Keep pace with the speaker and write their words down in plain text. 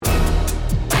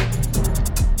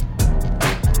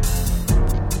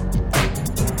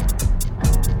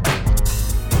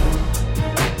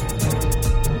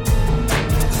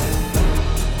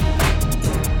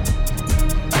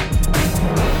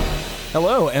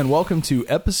and welcome to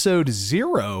episode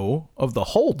 0 of The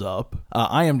Hold Up.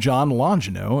 I am John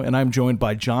Longino, and I'm joined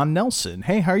by John Nelson.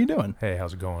 Hey, how are you doing? Hey,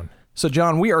 how's it going? So,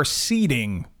 John, we are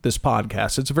seeding this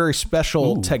podcast. It's a very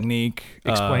special technique.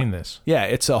 Explain this. Yeah,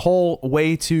 it's a whole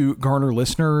way to garner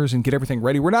listeners and get everything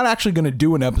ready. We're not actually going to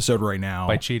do an episode right now.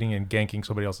 By cheating and ganking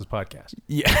somebody else's podcast.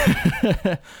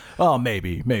 Yeah. Well,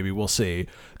 maybe. We'll see.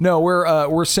 No,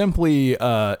 we're simply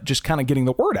just kind of getting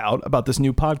the word out about this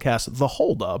new podcast, The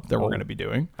Hold Up, that we're going to be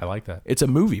doing. I like that. It's a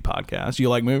movie podcast. You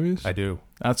like movies? I do.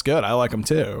 That's good. I like them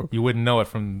too. You wouldn't know it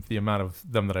from the amount of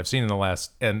them that I've seen in the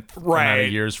last amount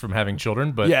of years from having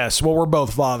children, but yes, well, we're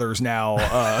both fathers now.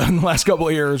 In the last couple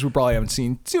of years, we probably haven't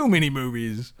seen too many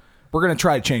movies. We're going to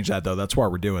try to change that, though. That's why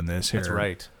we're doing this here. That's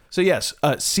right. So, yes,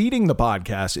 seeding the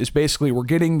podcast is basically we're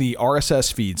getting the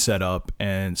RSS feed set up,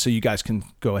 and so you guys can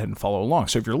go ahead and follow along.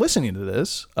 So if you're listening to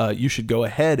this, you should go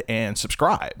ahead and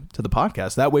subscribe to the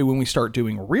podcast. That way, when we start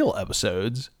doing real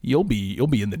episodes, you'll be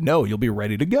in the know. You'll be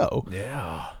ready to go.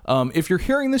 Yeah. If you're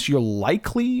hearing this, you're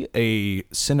likely a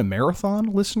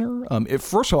Cinemarathon listener.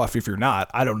 First off, if you're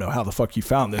not, I don't know how the fuck you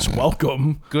found this.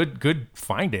 Welcome. Good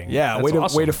finding. Yeah,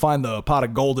 That's way to find the pot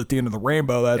of gold at the end of the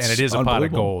rainbow. That's and it is a pot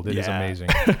of gold. It is amazing.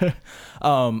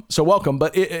 So welcome.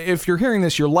 But if you're hearing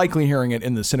this, you're likely hearing it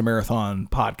in the Cinemarathon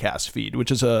podcast feed,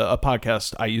 which is a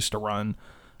podcast I used to run.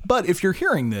 But if you're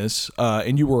hearing this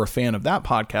and you were a fan of that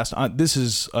podcast, this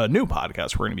is a new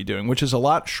podcast we're going to be doing, which is a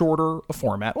lot shorter a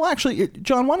format. Well, actually,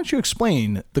 John, why don't you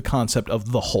explain the concept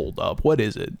of The Hold Up? What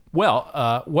is it?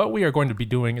 Well, what we are going to be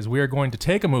doing is we are going to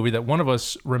take a movie that one of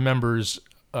us remembers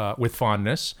with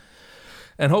fondness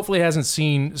and hopefully hasn't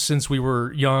seen since we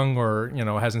were young or,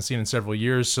 hasn't seen in several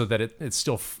years so that it's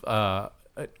still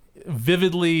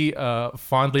vividly,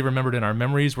 fondly remembered in our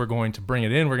memories. We're going to bring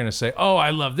it in. We're going to say, oh, I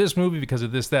love this movie because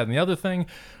of this, that, and the other thing.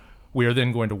 We are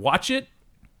then going to watch it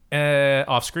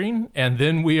off screen, and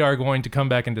then we are going to come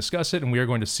back and discuss it, and we are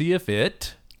going to see if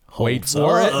it... Wait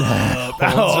for it.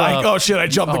 Oh, shit, I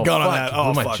jumped the gun on that.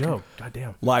 Oh, my fuck. joke.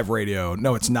 Goddamn. Live radio.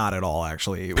 No, it's not at all,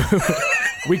 actually.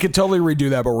 We could totally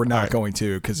redo that, but we're not going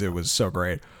to because it was so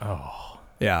great. Oh.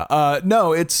 Yeah.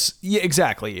 No, it's... Yeah,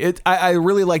 exactly. I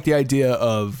really like the idea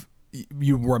of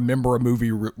you remember a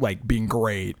movie like being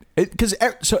great because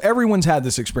so everyone's had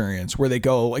this experience where they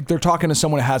go like they're talking to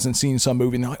someone who hasn't seen some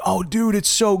movie and they're like, oh dude, it's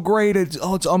so great, it's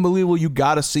unbelievable, you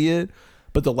gotta see it,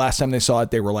 but the last time they saw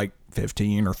it they were like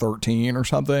 15 or 13 or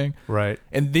something, right?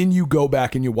 And then you go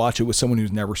back and you watch it with someone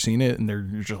who's never seen it and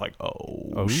you're just like,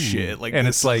 oh shit, like, and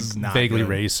it's like vaguely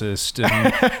racist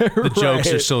and the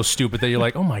jokes are so stupid that you're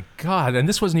like, oh my god, and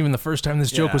this wasn't even the first time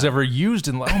this joke was ever used,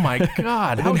 and like, oh my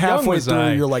god, how and halfway young through was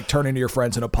I? You're like turning to your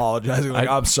friends and apologizing like,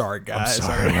 I'm sorry guys, I'm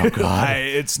sorry. Oh god.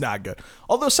 It's not good,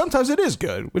 although sometimes it is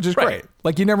good, which is great.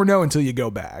 Like you never know until you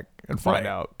go back and find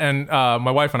out. And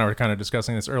my wife and I were kind of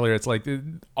discussing this earlier. It's like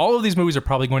all of these movies are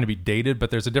probably going to be dated, but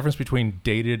there's a difference between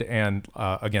dated and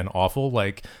again, awful.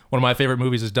 Like one of my favorite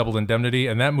movies is Double Indemnity,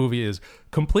 and that movie is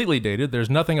completely dated. There's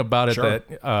nothing about it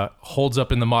that holds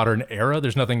up in the modern era.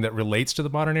 There's nothing that relates to the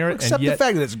modern era, except the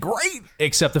fact that it's great.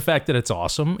 Except the fact that it's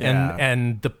awesome,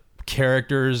 and the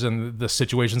characters and the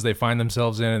situations they find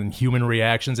themselves in and human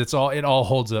reactions. It all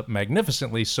holds up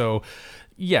magnificently. So.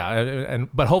 Yeah,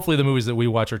 but hopefully the movies that we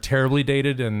watch are terribly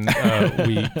dated, and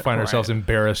we find ourselves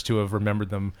embarrassed to have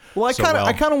remembered them. Well, I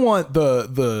kind of want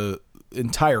the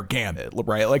entire gamut,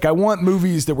 right? Like I want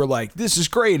movies that were like, this is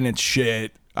great and it's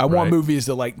shit. I want movies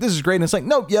that like, this is great and it's like,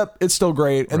 nope, yep, it's still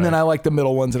great. And then I like the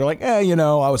middle ones that are like, I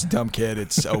was a dumb kid.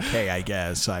 It's okay, I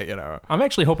guess. I'm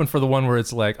actually hoping for the one where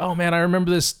it's like, oh man, I remember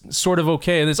this sort of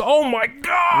okay, and this, oh my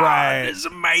god, it's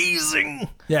amazing.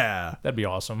 Yeah, that'd be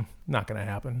awesome. Not gonna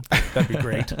happen. That'd be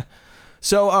great.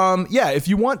 So, if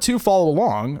you want to follow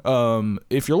along,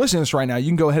 if you're listening to this right now, you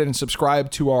can go ahead and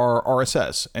subscribe to our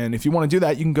RSS. And if you want to do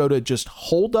that, you can go to just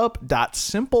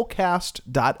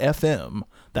holdup.simplecast.fm.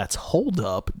 That's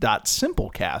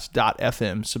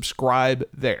holdup.simplecast.fm. Subscribe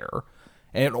there.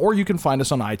 Or you can find us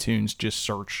on iTunes. Just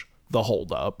search The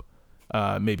Hold Up.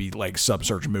 Maybe like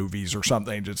sub-search movies or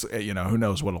something. Just, who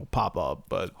knows what'll pop up.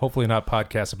 But hopefully not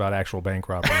podcasts about actual bank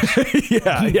robberies.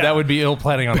 yeah. That would be ill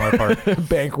planning on our part.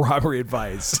 Bank robbery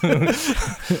advice.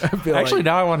 Actually,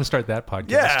 now I want to start that podcast.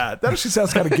 Yeah, that actually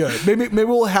sounds kind of good. Maybe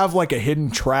we'll have like a hidden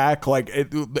track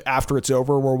after it's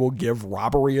over where we'll give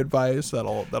robbery advice.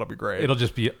 That'll be great. It'll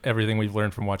just be everything we've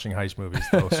learned from watching heist movies,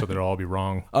 though, so that it'll all be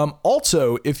wrong.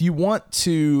 Also, if you want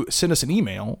to send us an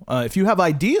email, if you have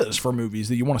ideas for movies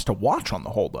that you want us to watch on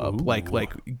The Hold Up,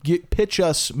 pitch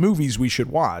us movies we should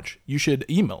watch, you should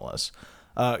email us.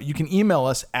 You can email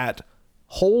us at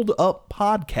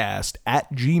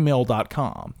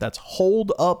holduppodcast@gmail.com. That's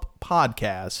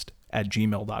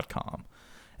holduppodcast@gmail.com.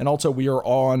 And also, we are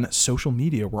on social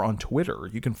media. We're on Twitter.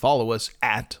 You can follow us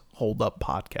at Hold Up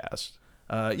Podcast.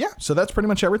 So that's pretty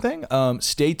much everything.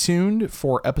 Stay tuned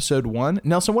for episode 1.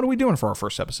 Nelson, what are we doing for our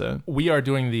first episode? We are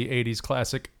doing the 80s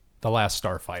classic, The Last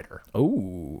Starfighter.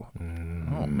 Oh,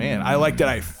 oh man. I like that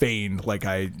I feigned like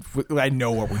I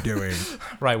know what we're doing.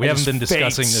 Right. We haven't been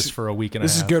discussing this for a week and a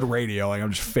half. This is good radio. Like,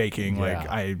 I'm just faking. Like,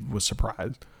 I was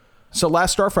surprised. So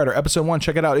Last Starfighter, episode 1,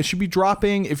 check it out. It should be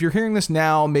dropping, if you're hearing this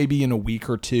now, maybe in a week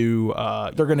or two.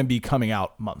 They're going to be coming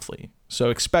out monthly. So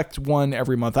expect one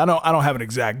every month. I don't have an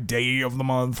exact day of the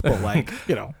month, but like,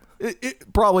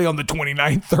 probably on the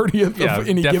 29th, 30th of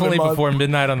any given month. Definitely before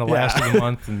midnight on the last of the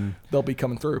month. And they'll be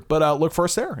coming through. But look for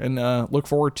us there, and look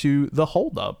forward to the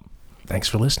Hold Up. Thanks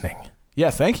for listening.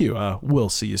 Yeah, thank you. We'll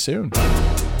see you soon.